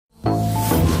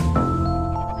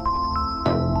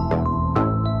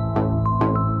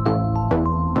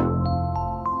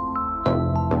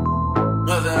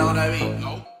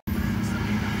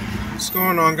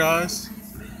going on, guys?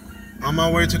 On my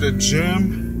way to the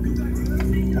gym.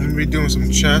 I'm gonna be doing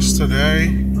some chest today.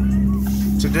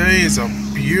 Today is a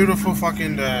beautiful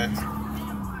fucking day.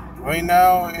 Right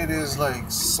now it is like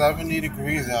 70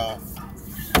 degrees out.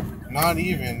 Not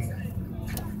even.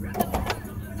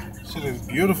 Shit is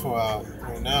beautiful out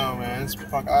right now, man. It's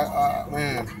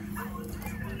man.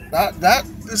 That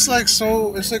it's like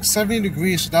 70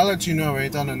 degrees. So that lets you know right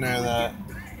down in there that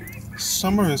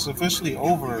summer is officially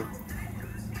over.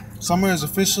 Summer is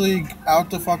officially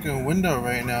out the fucking window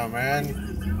right now, man.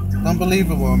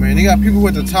 Unbelievable, man. You got people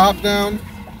with the top down.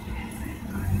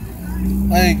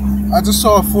 Like, I just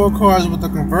saw 4 cars with the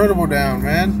convertible down,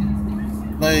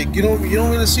 man. Like, you don't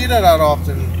really see that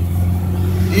often.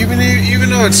 Even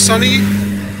though it's sunny,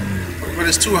 but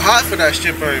it's too hot for that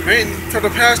shit. But man, for the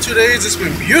past 2 days, it's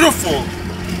been beautiful.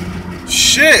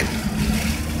 Shit.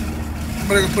 I'm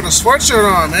gonna put a sweatshirt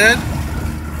on, man.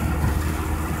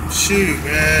 Shoot,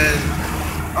 man.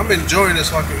 I'm enjoying this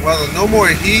fucking weather. No more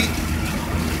heat.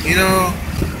 You know,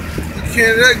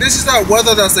 this is that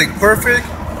weather that's like perfect.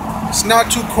 It's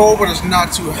not too cold, but it's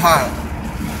not too hot.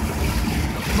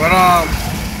 But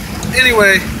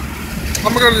anyway,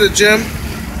 I'm gonna go to the gym,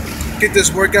 get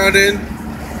this workout in,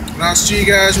 and I'll see you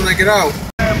guys when I get out.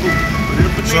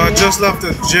 So I just left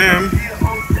the gym.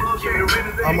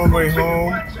 I'm on my way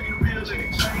home.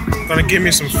 Gonna give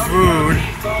me some food.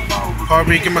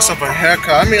 Probably give myself a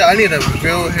haircut. I mean, I need a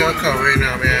real haircut right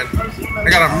now, man. I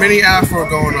got a mini afro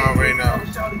going on right now.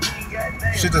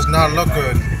 Shit does not look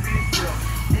good.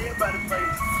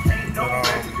 But,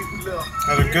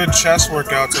 had a good chest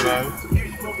workout today.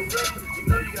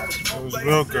 It was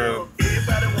real good.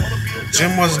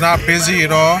 Gym was not busy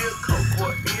at all.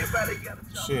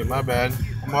 Shit, my bad.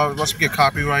 I must get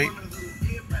copyright.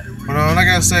 But like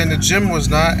I said, the gym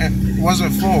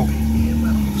wasn't full.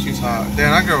 She's hot.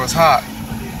 Damn, that girl was hot.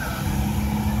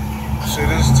 Shit,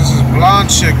 this is blonde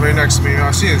chick right next to me.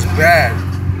 She is bad.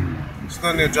 She's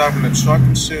down there driving the truck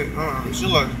and shit. She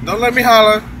look. Don't let me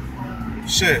holler.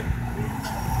 Shit.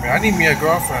 Man, I need me a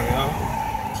girlfriend, you know.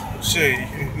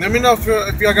 Shit. Let me know if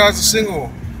y'all guys are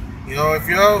single. You know, if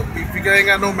you ain't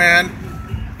got no man,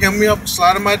 hit me up,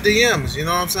 slide in my DMs. You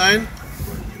know what I'm saying?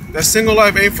 That single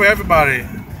life ain't for everybody.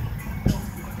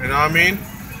 You know what I mean?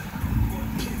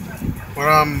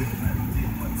 But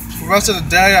for the rest of the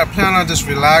day, I plan on just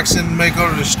relaxing. May go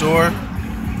to the store.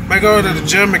 May go to the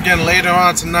gym again later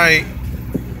on tonight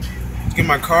to get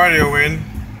my cardio in.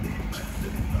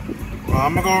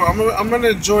 I'm gonna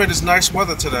enjoy this nice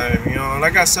weather today. You know,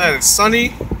 like I said, it's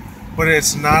sunny, but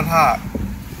it's not hot.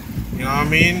 You know what I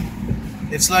mean?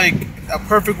 It's like a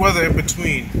perfect weather in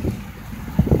between.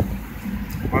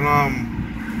 But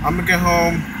I'm gonna get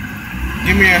home,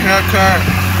 give me a haircut,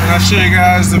 and I'll show you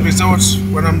guys the results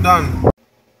when I'm done.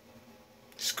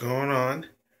 What's going on?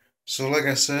 So like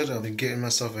I said, I'll be getting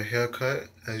myself a haircut.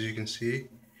 As you can see,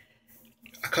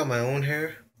 I cut my own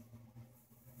hair.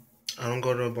 I don't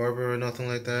go to a barber or nothing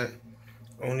like that,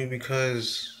 only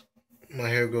because my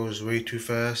hair grows way too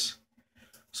fast.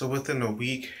 So within a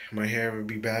week, my hair will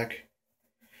be back.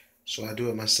 So I do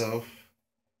it myself.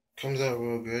 Comes out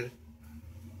real good.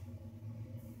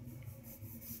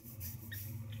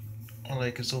 I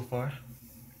like it so far.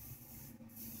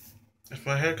 If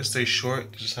my hair could stay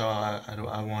short, this is how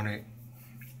I want it.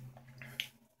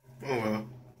 Oh well.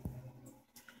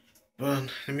 But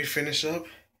let me finish up.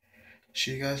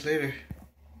 See you guys later.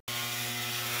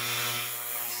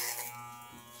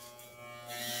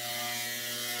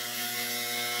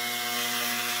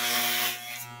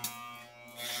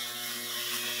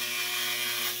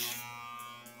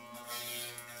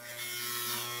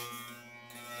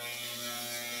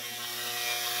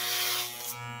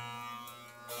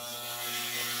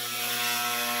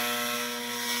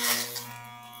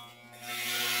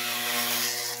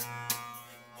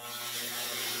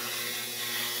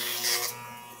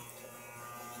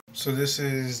 So this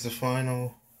is the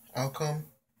final outcome.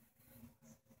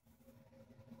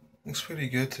 Looks pretty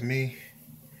good to me.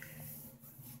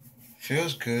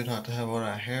 Feels good not to have all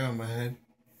that hair on my head.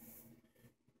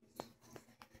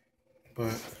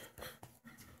 But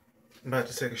I'm about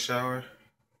to take a shower.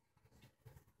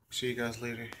 See you guys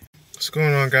later. What's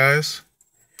going on, guys?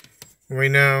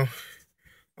 Right now,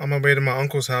 on my way to my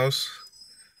uncle's house.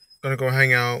 Gonna go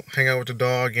hang out with the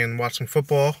dog and watch some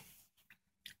football.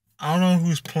 I don't know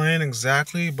who's playing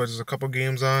exactly, but there's a couple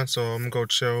games on, so I'm gonna go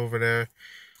chill over there.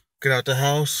 Get out the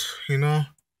house, you know,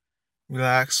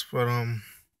 relax. But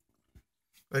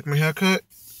like my haircut,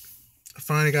 I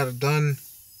finally got it done.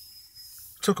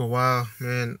 It took a while,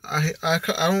 man.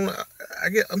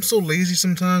 I'm so lazy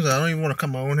sometimes. I don't even want to cut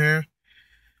my own hair.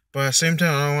 But at the same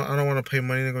time, I don't want to pay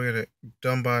money to go get it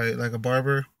done by like a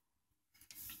barber.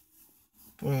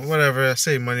 Well, whatever. I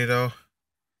save money though.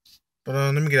 But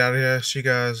let me get out of here. See you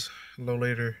guys a little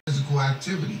later. Physical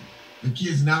activity. The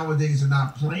kids nowadays are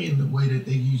not playing the way that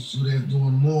they used to. They're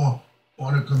doing more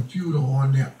on a computer,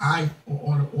 on their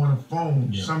or on a phone,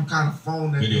 yeah. Some kind of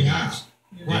phone that video they have.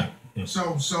 Yeah. Right. Yeah.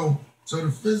 So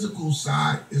the physical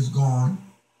side is gone,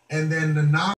 and then the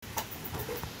knowledge.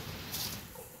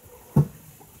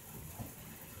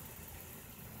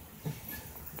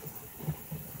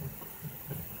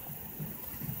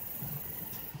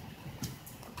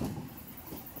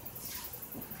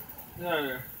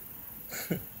 Yeah.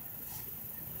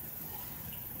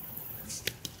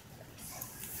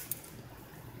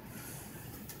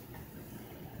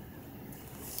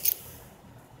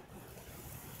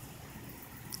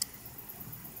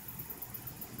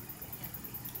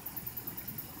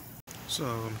 So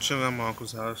I'm chilling at my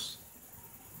uncle's house.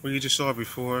 What you just saw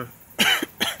before,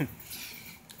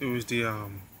 it was we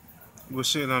were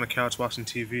sitting on the couch watching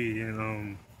TV,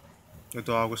 and the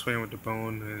dog was playing with the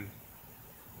bone, and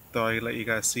thought I'd let you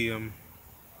guys see him.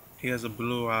 He has a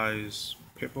blue eyes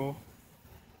pit bull,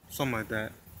 something like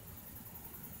that.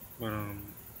 But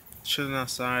chilling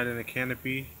outside in a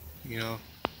canopy, you know.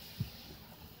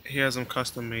 He has some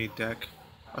custom made deck.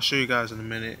 I'll show you guys in a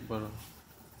minute, but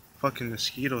fucking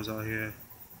mosquitoes out here.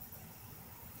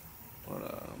 But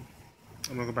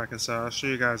I'm gonna go back inside. I'll show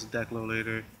you guys the deck a little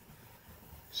later.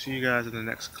 See you guys in the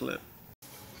next clip.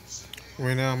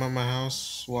 Right now I'm at my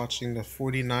house watching the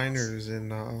 49ers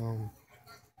and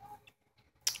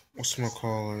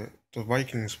the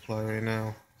Vikings play right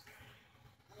now.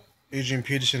 Adrian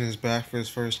Peterson is back for his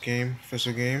first game,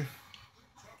 official game.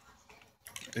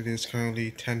 It is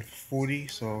currently 10:40,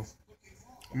 so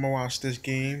I'm gonna watch this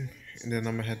game and then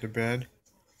I'm gonna head to bed.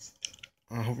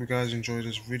 I hope you guys enjoyed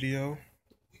this video.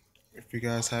 If you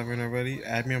guys haven't already,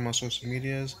 add me on my social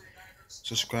medias.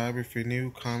 Subscribe if you're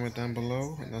new, comment down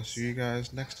below, and I'll see you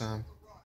guys next time.